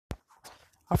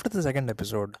After the second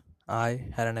episode, I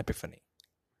had an epiphany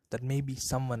that maybe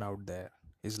someone out there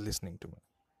is listening to me.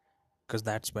 Because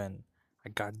that's when I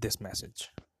got this message.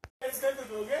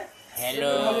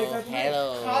 Hello,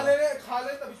 hello.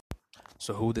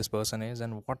 So, who this person is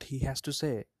and what he has to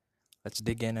say, let's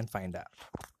dig in and find out.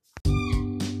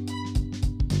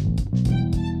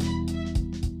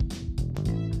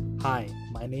 Hi,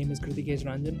 my name is Kritikesh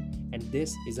Ranjan, and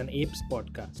this is an Apes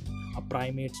podcast, a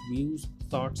primate's views,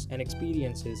 thoughts, and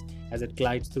experiences as it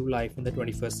glides through life in the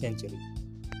 21st century.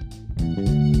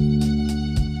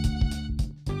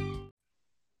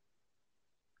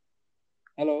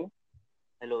 Hello,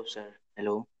 Hello, sir.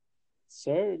 Hello.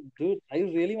 sir, dude, are you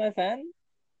really my fan?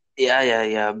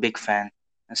 Yeah. Big fan.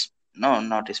 No,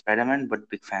 not Spider-Man, but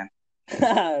big fan.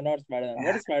 Not Spider-Man.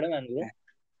 What is Spider-Man, bro?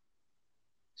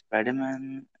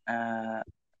 Spider-Man,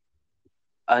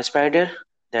 a spider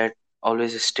that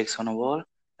always sticks on a wall,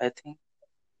 I think.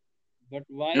 But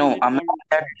why is No, it a man called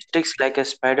that sticks like a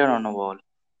spider on a wall.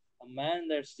 a man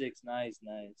that sticks? Nice,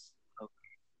 nice.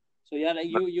 Okay. So yeah, like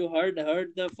But you heard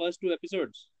the first two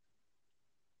episodes.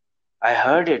 I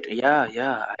heard it.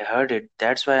 Yeah, I heard it.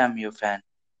 That's why I'm your fan,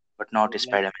 but not Like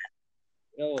Spider-Man.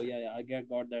 oh yeah, I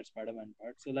got that Spider-Man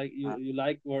part. So like Uh, you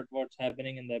like what's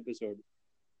happening in the episode?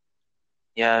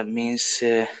 yeah, means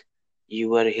you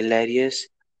were hilarious,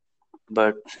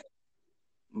 but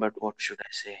what should I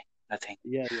say? Nothing.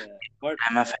 Yeah. But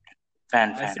I'm a I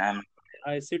fan. sit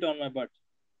I sit on my butt.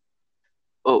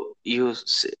 Oh, we Oh, too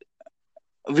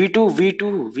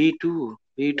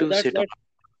sit on.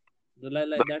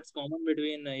 like But that's common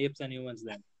between apes and humans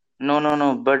then.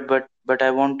 no. But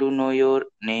I want to know your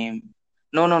name.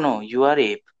 No. You are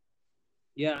ape.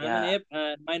 Yeah, I'm an Yeah. ape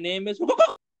and my name is.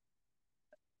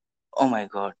 Oh my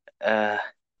God. Uh,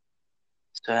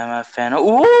 so I'm a fan. Of,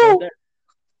 Got ooh. that?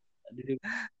 Did you?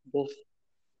 No.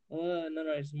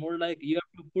 It's more like you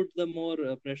have to put the more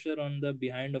pressure on the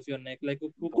behind of your neck, like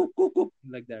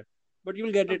like that. But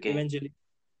you'll get it Okay. eventually.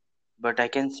 But I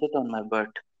can sit on my butt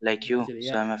like you. Eventually,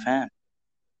 So yeah. I'm a fan.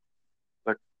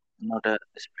 But not a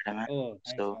Spider-Man. Oh,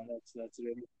 thanks, So man. That's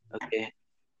really okay.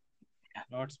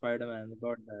 not Spider-Man.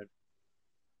 Got that.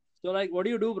 So like, what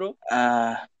do you do, bro?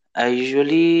 Uh, I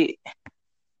usually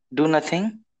do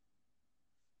nothing.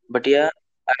 But yeah,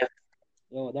 I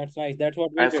Oh, that's nice. That's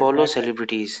what we I did follow back then.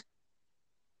 celebrities.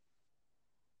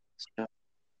 So,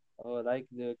 Oh, like,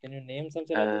 can you name some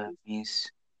celebrities?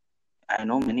 means I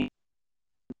know many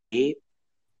ape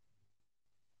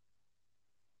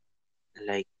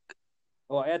like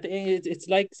Oh, I think it's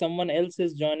like someone else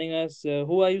is joining us.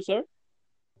 Who are you, sir?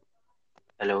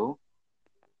 hello,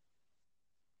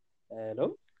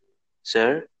 Hello,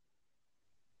 sir.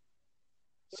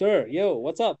 sir. Yo,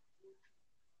 what's up?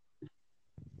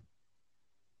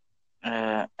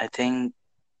 I think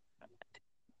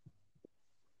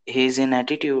he's in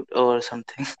attitude or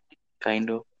something, kind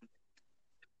of.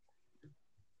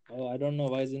 Oh, I don't know.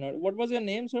 Why is it not? What was your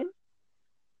name, sir?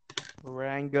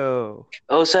 Rango.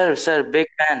 Oh, sir, big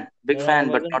No, I fan,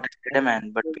 but wasn't. not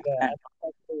Spider-Man, but big fan.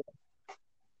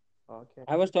 Okay.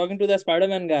 I was talking to the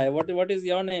Spider-Man guy. What is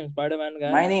your name, Spider-Man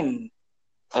guy? My name,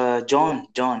 John.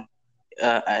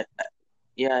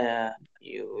 Yeah.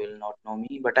 You will not know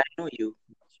me, but I know you.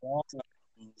 John.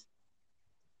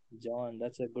 John.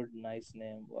 That's a good, nice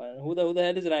name. Who the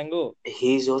hell is Rango?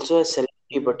 He's also a celebrity,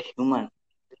 You but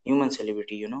human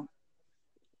celebrity. You know.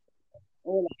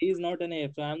 Oh, he's not an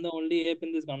ape. So I'm the only ape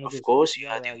in this Of conversation. course, you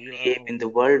yeah, are the yeah, you only are ape in the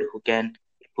only. world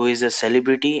who is a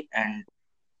celebrity, and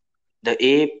the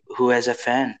ape who has a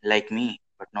fan like me,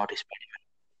 but not a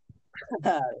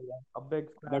Spider-Man. A big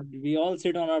But fan. we all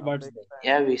sit on our A butts big though. fan.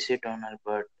 Yeah, we sit on our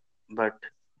butt, but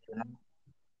you know,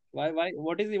 Why? Why?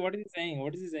 What is he saying?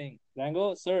 What is he saying?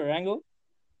 Rango, sir, Rango,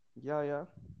 Yeah.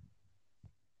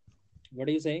 what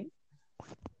are you saying?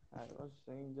 I was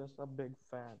saying just a big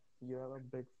fan. You are a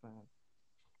big fan.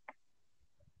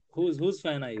 Whose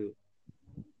fan are you?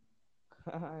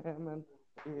 I am an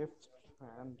Ape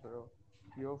fan, bro.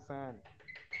 Your fan.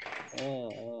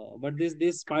 But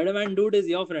this Spider-Man dude is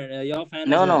your friend, your fan as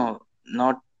well. no,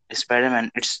 not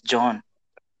Spider-Man. It's John.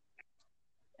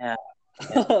 Yeah,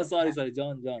 yeah. Oh, sorry,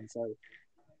 John, sorry.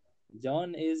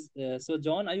 John is so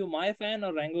John. Are you my fan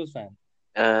or Rango's fan?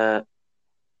 Uh,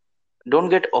 don't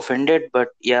get offended, but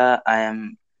yeah, I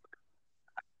am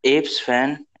Ape's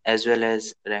fan as well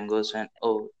as Rango's fan.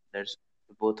 Oh, that's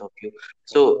both of you.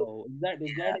 So Oh, is that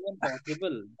yeah, even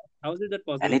possible? How is it that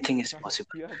possible? anything is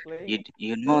possible. You are playing.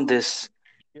 You know You are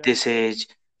this age.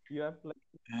 you are playing.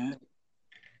 Hmm?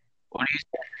 What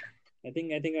do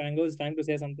you I think Rango is trying to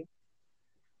say something.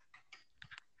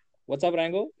 What's up,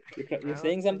 Rango? You're I was saying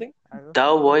saying. something? I was The saying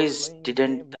you are voice playing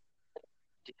didn't. game.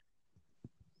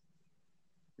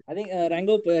 I think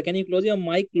Rango, can you close your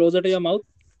mic closer to your mouth?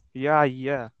 Yeah,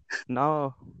 yeah.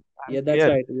 Now I'm Yeah, that's here.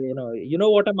 right. You know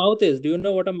what a mouth is. Do you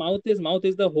know what a mouth is? Mouth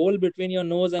is the hole between your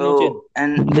nose and your Oh, chin.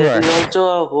 and there is Right. also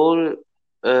a hole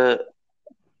uh,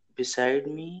 beside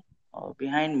me or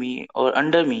behind me or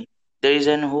under me. There is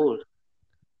an hole.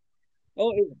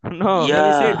 Oh, No, can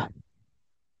we sit?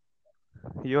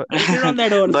 Yeah, you Can we sit on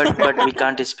that hole? but we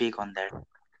can't speak on that.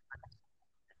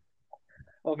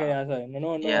 Okay, Uh, yeah, sorry. No,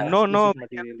 no, no yeah, no, no,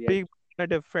 explicit we can material yet. speak in a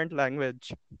different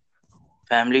language.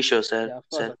 family show, sir. Yeah, of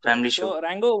course, Sir, of course. family show. So,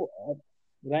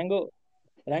 Rango,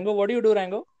 Rango, what do you do,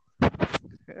 Rango?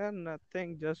 Yeah,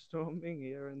 nothing, just roaming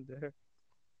here and there.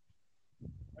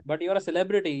 But you're a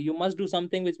celebrity. You must do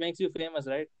something which makes you famous,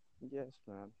 right? Yes,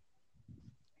 man.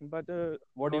 But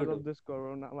What do you because do? of this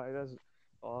coronavirus,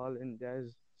 all India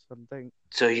is something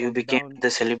So you became lockdown.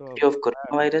 the celebrity So of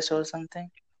coronavirus or something?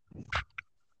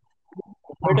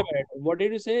 Wait a minute. What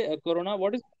did you say? Corona?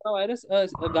 What is coronavirus?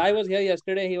 A guy was here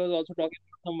yesterday. He was also talking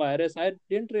about some virus. I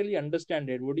didn't really understand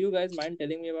it. Would you guys mind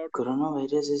telling me about it?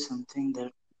 Coronavirus is something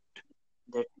that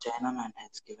China man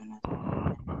has given us.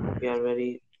 We are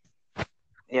very,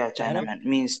 yeah, China China? man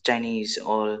means Chinese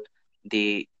or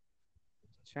the,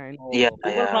 China. yeah, Oh,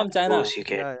 people yeah, from of China. course you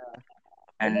get. Yeah, yeah.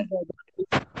 And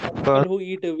People First, who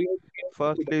eat weird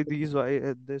food. firstly,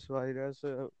 this virus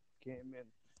came in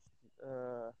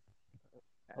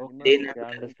Okay, they animals okay, I never,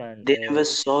 understand. they never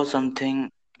saw something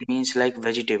means like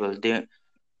vegetable.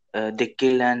 They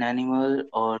kill an animal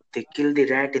or they kill the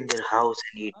rat in their house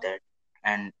and eat that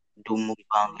and do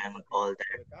mukbang and all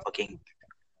that fucking.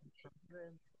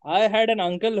 I had an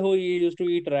uncle who used to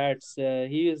eat rats.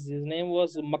 His name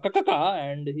was Makakaka,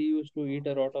 and he used to eat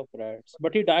a lot of rats.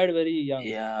 But he died very young.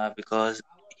 Yeah, because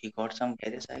he got some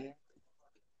virus, I guess.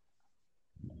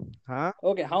 huh?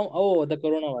 Okay, how? Oh, the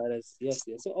coronavirus. Yes,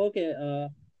 yes. So, okay.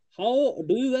 How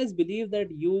do you guys believe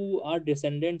that you are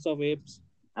descendants of apes?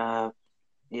 Uh,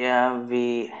 yeah,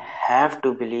 we have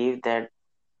to believe that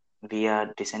we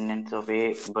are descendants of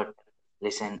a. But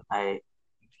listen, I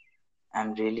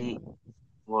am really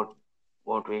what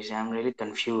what we say. I'm really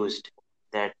confused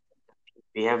that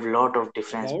we have lot of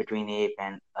difference About? between ape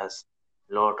and us.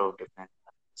 Lot of difference.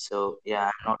 So yeah,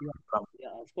 I'm not Yeah, from.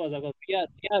 yeah. Of course.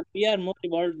 We are more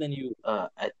evolved than you.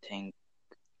 I think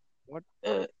What?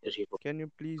 Revo. Can you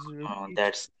please No, repeat?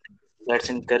 that's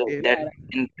incorrect. If That's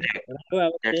Yeah, incorrect. Raghu, I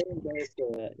was That's saying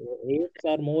that apes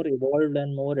are more evolved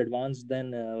and more advanced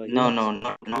than no, no,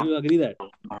 humans. Do not you agree that?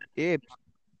 not. apes,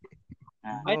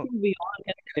 Uh, I no. think we all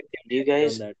can do you collectively agree on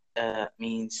guys that.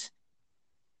 means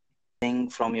thing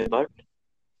from your butt?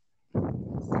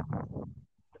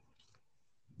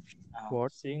 Uh,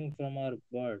 What? Seeing from our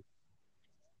bird.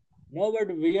 No,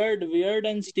 but weird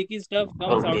and sticky stuff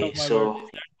comes out okay, of my bird. so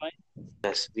Is that fine?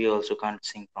 yes, we also can't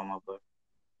sing from our butt.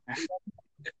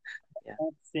 Yeah,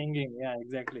 Not singing. Yeah,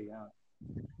 exactly. Yeah.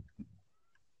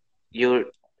 you're.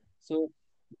 So,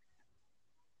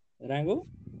 Rango,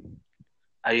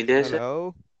 Are you there, sir?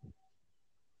 Hello?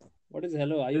 what is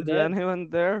hello? Are you Is there? anyone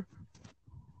there?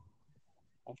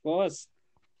 Of course.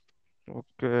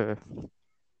 Okay.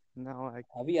 Now I.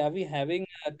 Are we having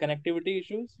connectivity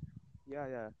issues? Yeah,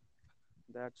 yeah.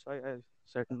 That's why I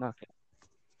said no. Okay.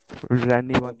 Is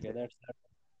anyone Okay, there? that's.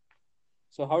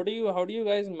 So how do you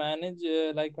guys manage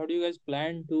like how do you guys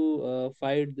plan to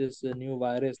fight this new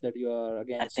virus that you are I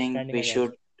against think standing we against?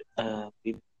 should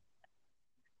be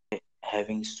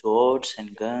having swords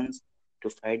and guns to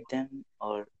fight them,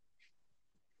 or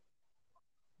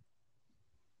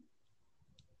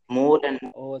more and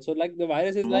Oh, so like the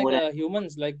virus is like more and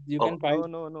humans, like you of can fight. No,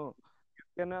 no, no.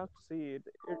 You cannot see it.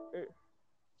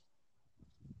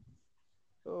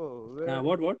 Oh,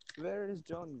 What? where is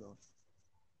John gone?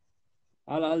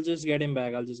 I'll just get him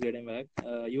back. I'll just get him back.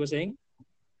 You were saying?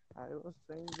 I was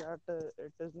saying that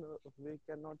it is no, we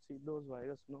cannot see those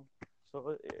virus, no.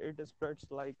 So it spreads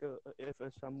like if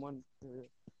someone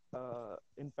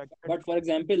infected. But for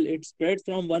example, it spreads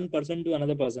from one person to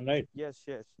another person, right? Yes,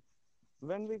 yes.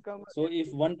 When we come, So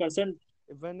if when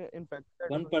infected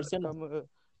one person person,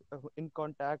 come in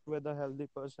contact with a healthy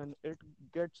person, it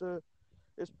gets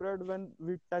spread when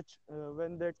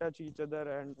they touch each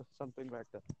other and something like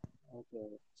that. okay.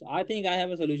 So I think I have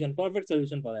a solution, perfect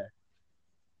solution for that.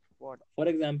 What? For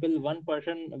example, one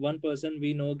person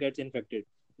we know gets infected.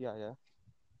 Yeah, yeah.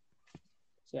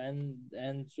 So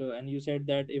and you said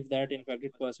that if that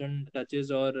infected person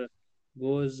touches or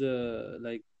goes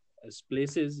like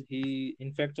places, he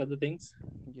infects other things.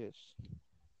 Yes.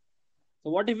 So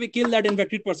what if we kill that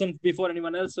infected person before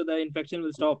anyone else, so the infection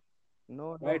will stop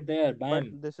No, no. right there, But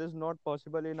bam. this is not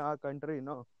possible in our country,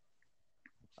 no.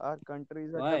 Our country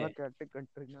is a Why? democratic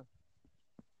country, no.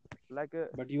 like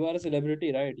But you are a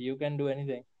celebrity, right? You can do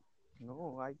anything.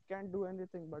 no, I can't do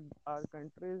anything, but our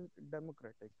country is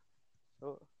democratic.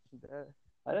 So the,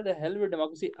 Are the hell with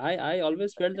democracy? I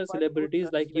always felt if that I put celebrities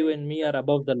a like you saying and me that are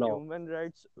above the law. human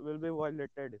rights will be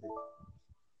violated here.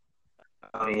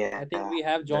 Oh yeah, I think we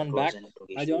have that John was back. a network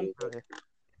Hi, issue John. you got. Okay.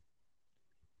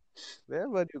 Where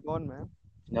were you gone, man?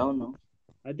 No, no,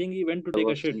 I think he went to I take a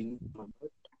was shit. thinking about.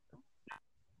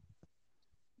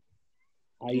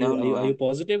 Are No, you are no, you are you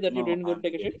positive that you no, didn't go to I'm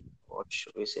take a shit? negative. What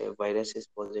should we say? Virus is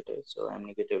positive, so I'm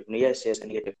negative. Yes, yes,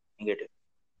 negative, negative.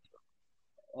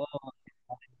 Oh,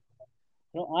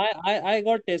 no, I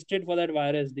got tested for that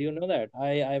virus. Do you know that?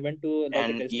 I went to like a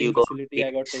And you testing got facility.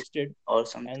 I got picked tested, or and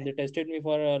something. they tested me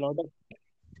for a lot of.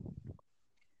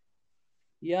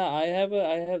 Yeah, I have.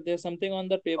 There's something on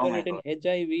the Oh paper my written god.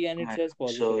 HIV, Oh and it my says god.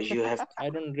 So positive. you have I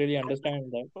don't really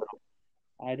understand that.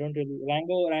 I don't really.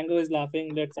 Rango is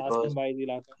laughing. Let's it ask him was why is he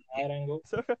laughing. Hi, Rango.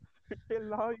 So till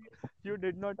now you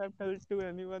did not have told to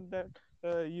anyone that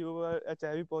you were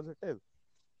HIV positive.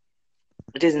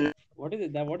 it is not, What is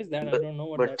it? That what is that? I but don't know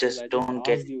what but that is. just I just don't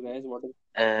get asked you guys what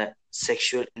is.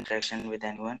 sexual interaction with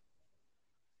anyone.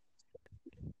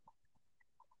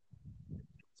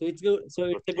 So it's good. So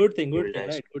Good it's a thing. good thing. You Good will thing, die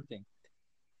right? soon. Good thing.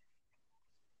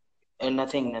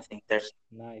 Nothing, nothing.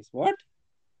 Nice. What?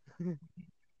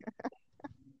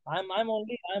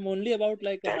 I'm only about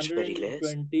like That's very less.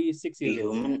 126 We years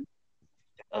old.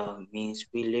 human means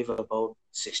we live about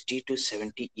 60 to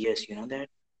 70 years. You know that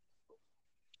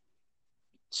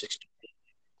 60.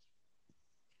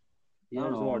 No,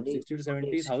 Years no, what? only 60 to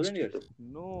only 70,000 60 years. to.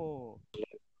 No,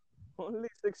 only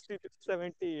 60 to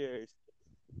 70 years.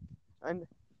 And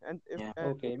and if Yeah,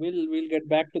 Okay, we'll get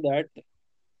back to that.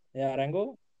 Yeah,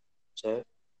 Rango. sir.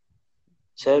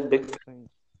 Sir, what were you saying?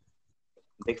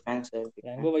 big fan, sir, big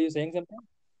fan. Rango, were you saying something?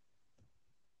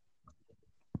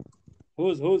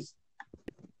 Who's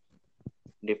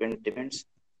Depends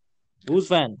who's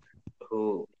fan?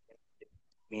 who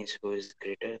means who is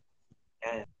greater.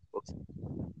 Yeah,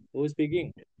 Who's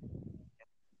speaking?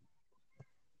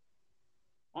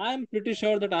 I'm pretty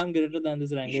sure that I'm greater than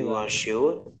this Rango you guy. are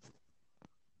sure?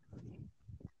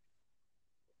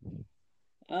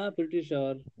 Pretty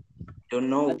sure. Don't I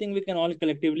know. think we can all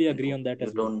collectively agree No, on that you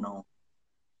as well. don't know.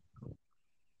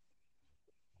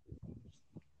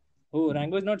 Oh,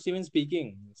 Rango is not even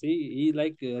speaking. See, he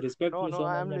like respects No, me no, so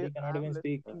much that he I cannot am even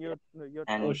speak. listening your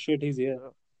Oh And talk. shit, he's here.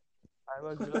 So I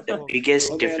was just the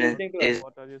biggest Okay, focusing you're on difference listening to us. is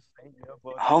what are you saying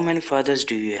about how many fathers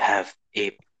do you have,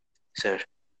 Abe, sir?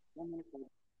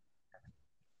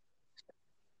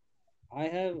 I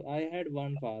had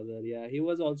one father. Yeah, he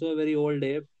was also a very old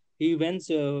ape. He went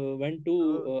to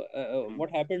uh, Hmm. what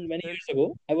happened many still years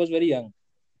ago. I was very young,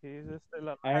 he is still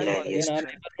alive and Yeah, or he he is in is our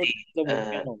still dead? neighborhood very, there was a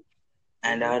volcano,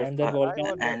 and our and that Alive or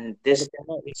volcano, dead? and that this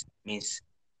volcano. means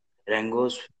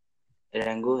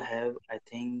Rango have I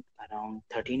think around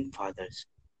 13 fathers.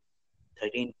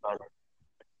 13 fathers.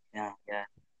 Yeah, yeah.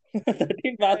 13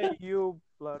 Hey, father. you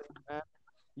bloody man!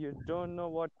 You don't know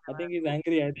what I can I think he's do.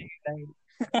 angry. I think he's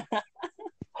angry.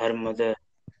 Her mother,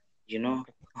 you know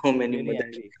how He's many really mothers?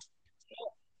 angry.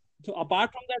 So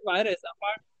apart from that virus,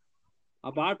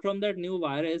 apart from that new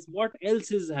virus, what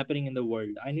else is happening in the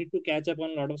world? I need to catch up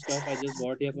on a lot of stuff I just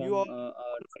got here You from all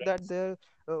that friends. there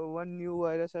one new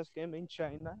virus has came in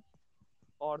China,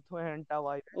 ortho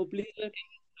virus. Oh, please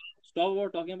stop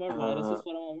about talking about Uh, viruses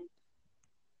for a moment.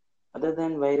 other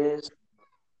than virus,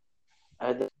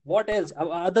 other, What else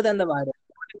other than the virus?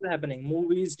 What is happening?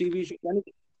 Movies, TV shows,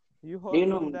 anything? You do you heard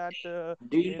know of that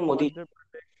do you know in Modi Madhya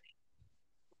Pradesh?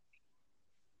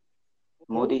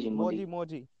 Who? Modi?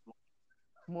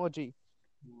 Moji.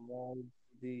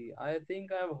 Modi. I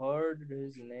think I've heard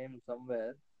his name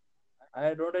somewhere.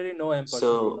 I don't really know him personally.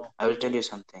 So No. I will tell you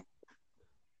something.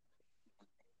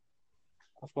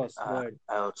 Of course, go ahead.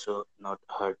 I also not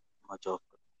heard much of.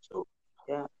 So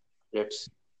yeah, let's.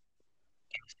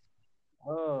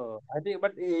 Oh, I think,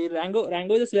 but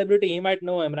Rango is a celebrity. He might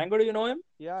know him. Rango, do you know him?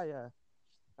 Yeah, yeah.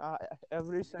 Uh,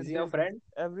 every Is he your Sunday, friend?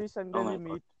 every Oh Sunday we my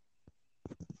god. meet.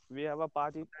 We have a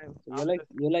party time So after.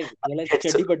 you're like Yes,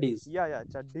 study buddies. Yeah, yeah,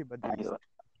 chaddi oh my buddies. god.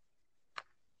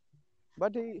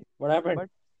 But he, What happened? but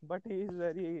but he is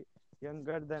very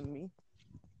younger than me.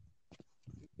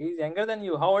 He's younger than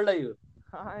you. How old are you?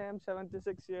 I am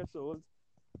 76 years old.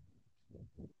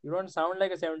 You don't sound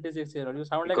like a 76-year-old. You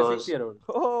sound like a Because 6-year-old.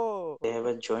 Oh, they have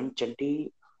a joint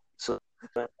chatti, so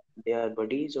they are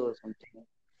buddies or something.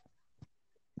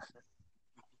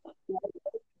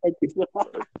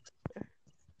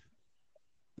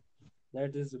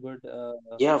 That is good.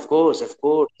 Yeah, So of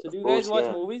do you guys course, watch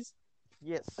yeah. movies?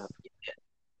 yes.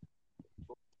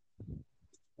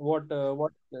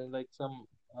 what like some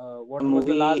A what was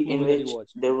the movie last in movie that you which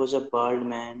watched? there was a bald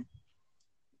man,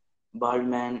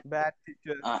 Bad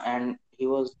teacher. and he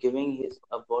was giving his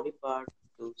a body part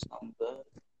to some girl.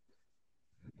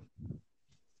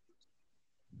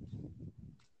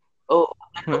 Oh,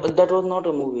 that was not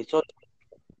a movie. Sorry.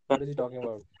 What is he talking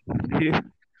about? he, he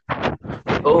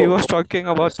Oh, was talking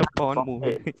about the some porn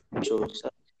comedy movie. shows.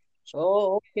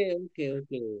 Oh, okay, okay,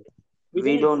 okay. We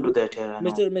We don't, don't do that here. I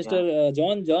know. Mr. Yeah.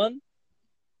 John,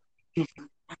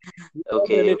 we don't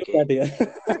Okay. really do that Okay.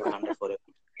 here. Wakanda forever.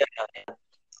 Yeah. Yeah.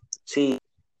 See.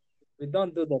 We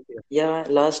don't do that here. Yeah.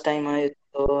 Last time I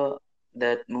saw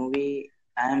that movie,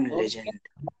 I'm Okay, Legend.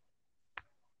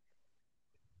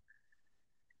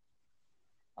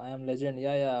 I am Legend.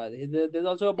 Yeah, yeah. There's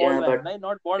also a bald Yeah, man. but No,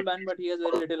 not bald it man, but he has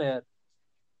very was, little hair.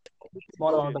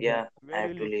 Small amount of hair. yeah. I Very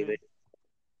have to leave little. it.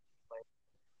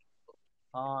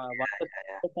 Why Yeah.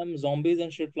 there's some zombies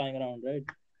and shit flying around, right?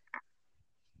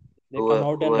 They come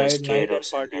out Who and are ride scared night of and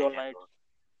party sunlight all and night. all.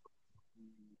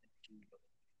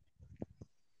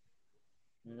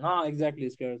 No, exactly,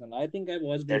 Scarson. I think I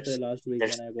watched it That's last week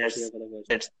that's when I got here that's for the first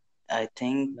time. that's. I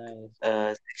think. Nice.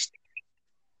 Uh,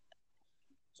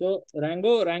 So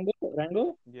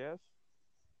Yes.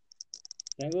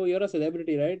 Rango, you're a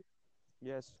celebrity, right?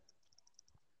 Yes.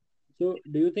 So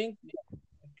do you think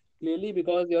clearly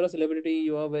because you're a celebrity,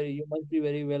 you must be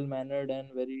very well mannered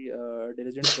and very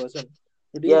diligent person.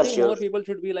 So do you yeah, think sure. more people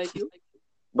should be like you?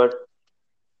 But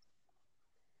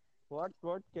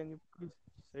What can you please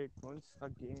say it once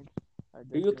again? I Do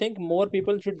didn't you get. think more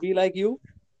people should be like you?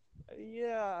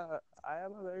 Yeah, I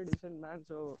am a very decent man,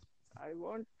 so I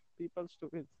want people to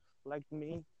be like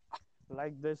me,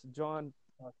 like this John.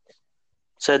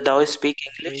 sir, thou speak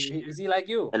So English. is he like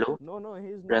you? Hello, No, no,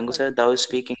 he's not Rango like. sir, thou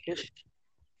speak English.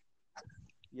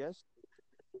 Yes.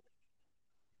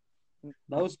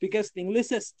 Thou speakest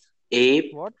Englishest.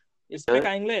 Ape, What? Speak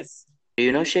English. do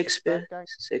you know Spell Shakespeare? can.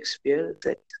 Shakespeare?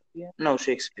 Yeah. No,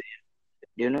 Shakespeare.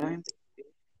 Do you know him?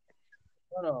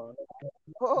 No, no, no.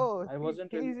 Oh, I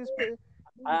wasn't really. he's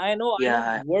I know.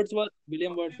 Yeah, Wordsworth,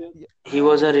 William Wordsworth. yeah, he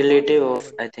was a what relative William of,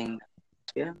 Wood? I think.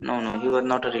 Yeah, no, he was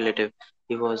not a relative.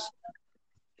 He was.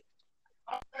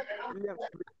 William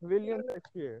William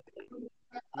Shakespeare.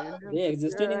 William They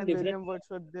existed Shakespeare in and different. William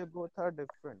Wordsworth, they both are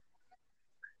different.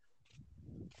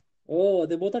 Oh,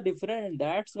 they both are different.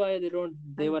 That's why they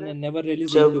And were they never really seen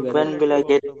So both together. when will I relative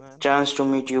get also, man. chance to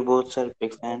meet you both, sir?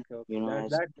 Big fan. Okay, okay. You know,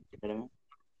 as That academic.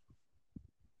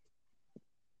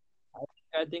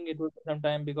 I think it would be some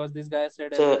time because this guy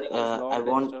said Sir, everything is I locked and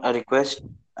want stuff. a request.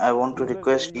 I want to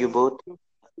request you both. You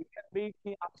can meet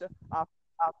me after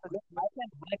Look, I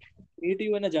can meet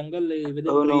you in a jungle within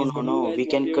Oh no, trees, no, but you no. guys We won't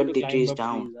can be able cut to the climb trees up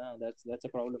down trees. Huh? That's a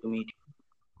problem. to meet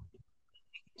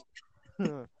Oh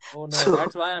you. no, So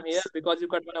that's why I'm here because you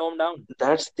cut my home down.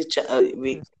 that's the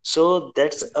we. So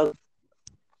that's a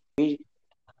we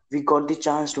we got the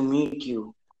chance to meet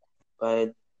you.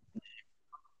 By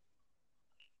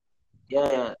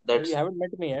yeah, yeah. No, you That's haven't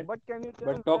met me yet, But can you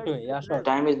tell but talk where to do me. you Yeah, the sure. live?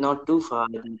 time is not too far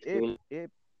that we Ape, will. ape.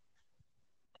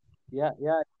 Yeah,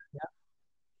 yeah, yeah.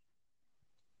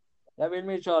 Yeah, we'll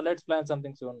meet. Sure, let's plan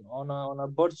something soon on a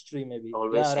birch tree maybe.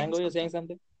 Always Yeah, saying Rango, you're saying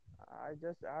something. something? I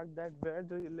just asked that where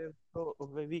do you live so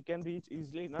we can reach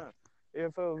easily, na?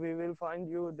 If we will find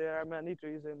you, there are many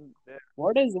trees in there.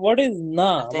 What is I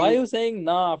nah? Why are think you saying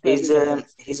nah after every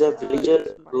sentence? he's a villager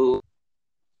It's my who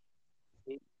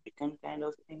chicken kind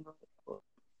of thing. Or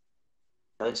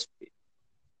does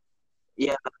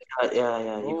yeah,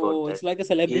 yeah. He got Oh, that. it's like a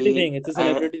celebrity He thing. It's a I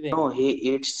celebrity thing. no, he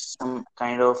eats some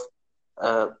kind of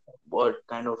what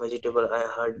kind of vegetable I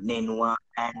heard nenua,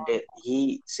 and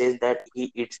he says that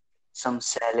he eats some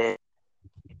salad,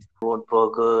 what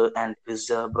burger and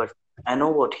pizza, but I know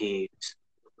what he eats.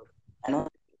 I know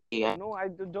he I no.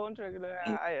 Don't regular.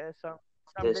 think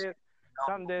Some this. days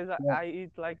some days Yeah. I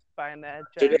eat like spinach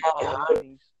Today and I all these heard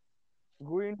things.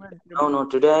 Green no vegetable. no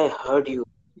today I heard you.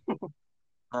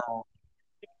 Uh,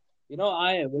 You know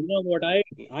what I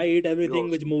eat you everything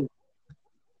which also. moves.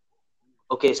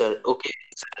 Okay, sir. Okay,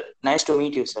 sir. Nice to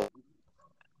meet you, sir.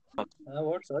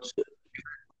 What, sorry? So,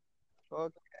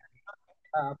 Okay.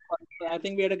 I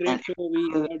think we had a great and show. We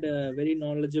had a very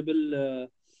knowledgeable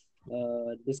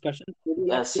discussion. Would you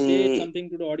like to say see, something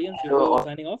to the audience hello. before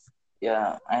signing off?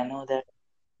 Yeah, I know that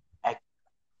I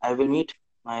I will meet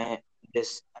my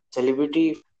this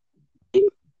celebrity,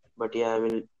 but yeah, I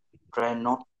will try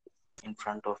not in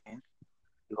front of him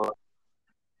because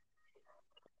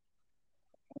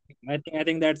I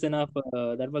think that's enough.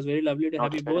 That was very lovely to have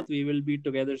not you here. both. We will be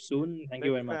together soon. Thank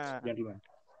you Big very much, fan gentlemen.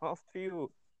 of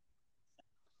you.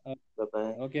 Uh, Bye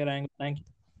bye. okay, Rang. Thank you.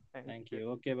 Thank Thank you. you.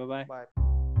 Okay, bye bye.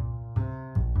 Bye.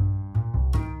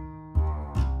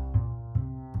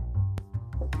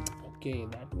 Okay,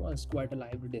 that was quite a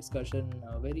lively discussion.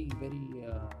 Very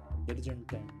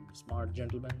diligent and smart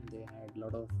gentlemen. They had a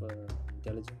lot of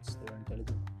intelligence. They were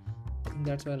intelligent. I think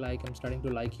that's why I'm starting to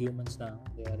like humans now.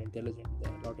 They are intelligent.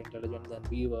 They are a lot intelligent than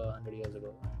we were 100 years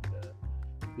ago.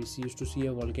 And we used to see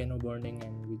a volcano burning,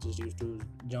 and we just used to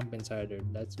jump inside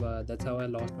it. That's how I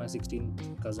lost my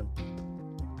 16th cousin.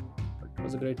 But it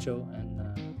was a great show, and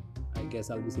I guess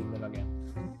I'll be seeing them again.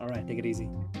 All right, take it easy.